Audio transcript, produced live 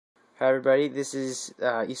Hi everybody, this is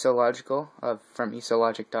ESOLogical from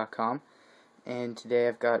ESOLogic.com, and today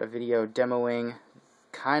I've got a video demoing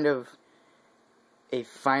kind of a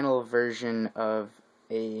final version of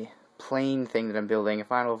a plane thing that I'm building, a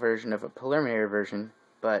final version of a preliminary version,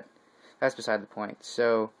 but that's beside the point.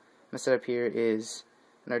 So my setup here is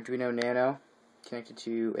an Arduino Nano connected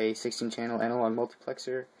to a 16-channel analog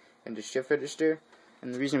multiplexer and a shift register,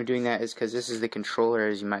 and the reason we're doing that is because this is the controller,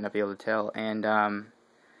 as you might not be able to tell, and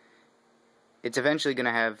it's eventually going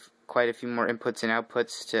to have quite a few more inputs and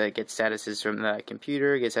outputs to get statuses from the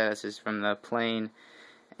computer, get statuses from the plane,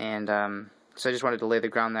 and so I just wanted to lay the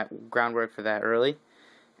groundwork for that early.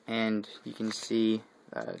 And you can see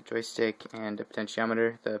joystick and a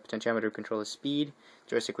potentiometer. The potentiometer would control the speed,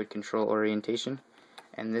 joystick would control orientation,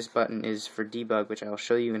 and this button is for debug, which I'll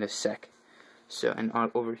show you in a sec. So, and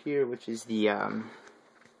over here, which is the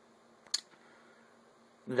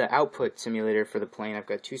output simulator for the plane, I've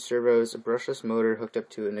got two servos, a brushless motor hooked up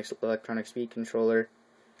to an electronic speed controller,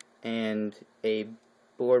 and a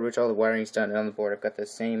board which all the wiring is done. And on the board I've got the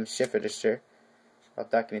same shift register. I'll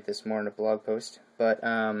document this more in a blog post, but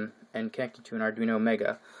and connected to an Arduino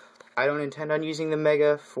Mega. I don't intend on using the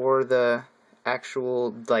Mega for the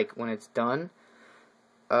actual, like, when it's done,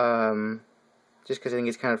 just because I think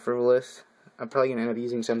it's kind of frivolous. I'm probably going to end up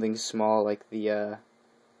using something small like the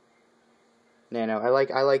Nano. I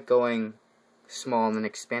like going small and then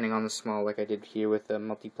expanding on the small, like I did here with the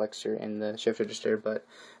multiplexer and the shift register, but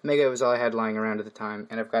Mega was all I had lying around at the time.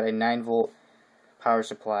 And I've got a 9-volt power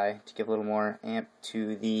supply to give a little more amp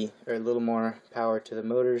to the, or a little more power to the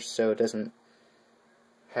motors, so it doesn't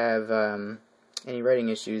have any writing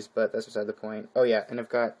issues, but that's beside the point. Oh yeah, and I've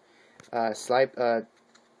got logarithmic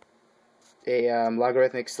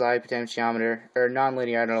slide potentiometer, or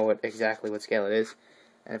non-linear, I don't know exactly what scale it is.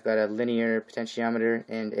 And I've got a linear potentiometer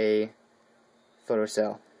and a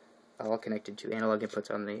photocell, all connected to analog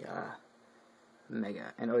inputs on the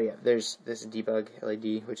Mega. And oh yeah, there's this debug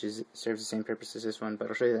LED, which serves the same purpose as this one, but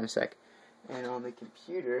I'll show you that in a sec. And on the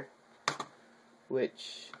computer,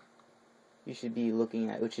 which you should be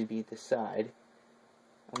looking at, which should be at the side,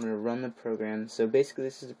 I'm going to run the program. So basically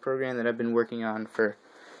this is a program that I've been working on for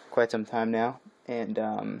quite some time now, and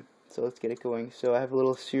so let's get it going. So I have a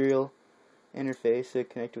little serial interface to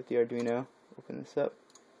connect with the Arduino. Open this up,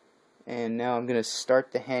 and now I'm going to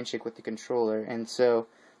start the handshake with the controller. And so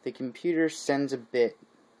the computer sends a bit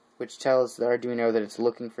which tells the Arduino that it's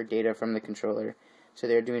looking for data from the controller, so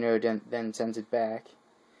the Arduino then sends it back.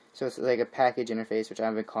 So it's like a package interface, which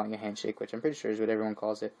I've been calling a handshake, which I'm pretty sure is what everyone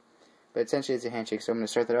calls it, but essentially it's a handshake. So I'm going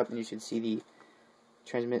to start that up, and you should see the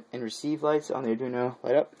transmit and receive lights on the Arduino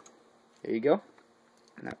light up. There you go.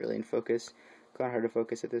 Not really in focus. Kind of hard to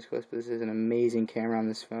focus at this close, but this is an amazing camera on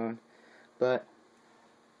this phone. But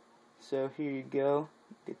so here you go.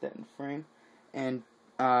 Get that in frame. And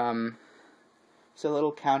so a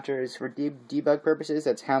little counter is for debug purposes.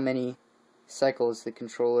 That's how many cycles the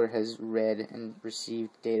controller has read and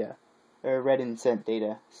received data, or read and sent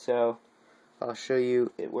data. So I'll show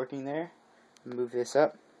you it working there. Move this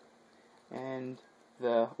up, and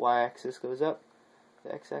the y-axis goes up,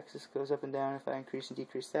 the x-axis goes up and down if I increase and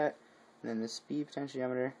decrease that, and then the speed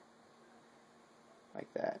potentiometer,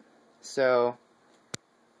 like that. So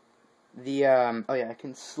the oh yeah, I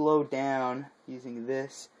can slow down using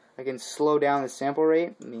this. I can slow down the sample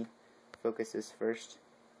rate. Let me focus this first.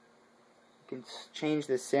 I can change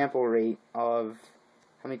the sample rate of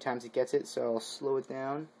how many times it gets it, so I'll slow it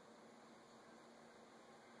down.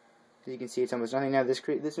 As you can see, it's almost nothing now.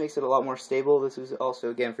 This makes it a lot more stable. This is also,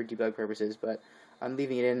 again, for debug purposes, but I'm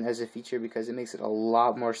leaving it in as a feature because it makes it a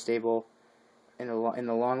lot more stable in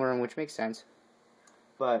the long run, which makes sense.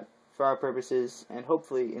 But for our purposes, and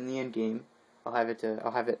hopefully in the end game, I'll have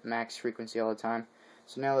it max frequency all the time.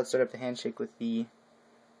 So now let's start up the handshake with the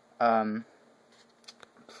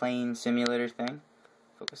plane simulator thing.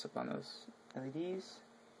 Focus up on those LEDs,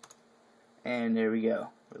 and there we go.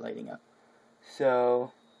 We're lighting up.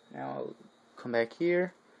 So now I'll come back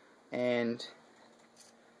here and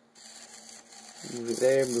move it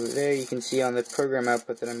there. You can see on the program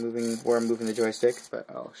output that I'm moving, where I'm moving the joystick, but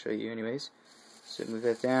I'll show you anyways. So move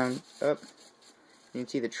that down, up. You can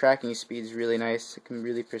see the tracking speed is really nice. It can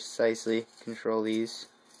really precisely control these,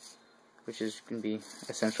 which is going to be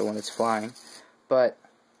essential when it's flying. But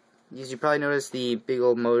as you probably noticed, the big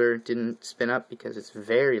old motor didn't spin up because it's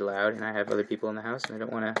very loud, and I have other people in the house, and I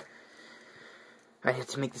don't want to. I had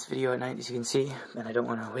to make this video at night, as you can see, and I don't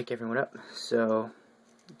want to wake everyone up, so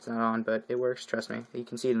it's not on, but it works, trust me. You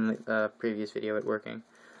can see it in the previous video it working.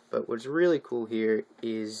 But what's really cool here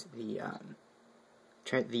is the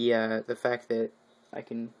fact that I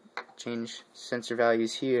can change sensor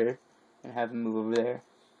values here and have them move over there,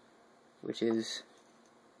 which is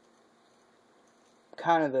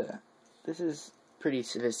kind of this is pretty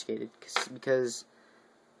sophisticated because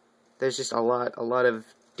there's just a lot of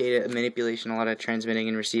data manipulation, a lot of transmitting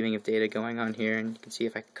and receiving of data going on here. And you can see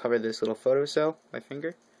if I cover this little photocell, my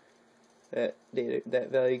finger, that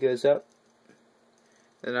value goes up.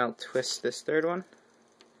 Then I'll twist this third one.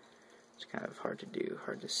 It's kind of hard to do,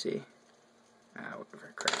 hard to see.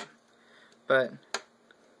 Whatever, crap. But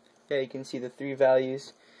yeah, you can see the 3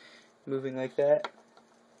 values moving like that.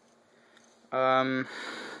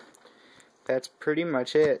 That's pretty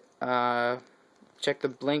much it. Check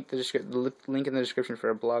the link in the description for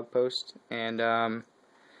a blog post, and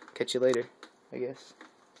catch you later, I guess.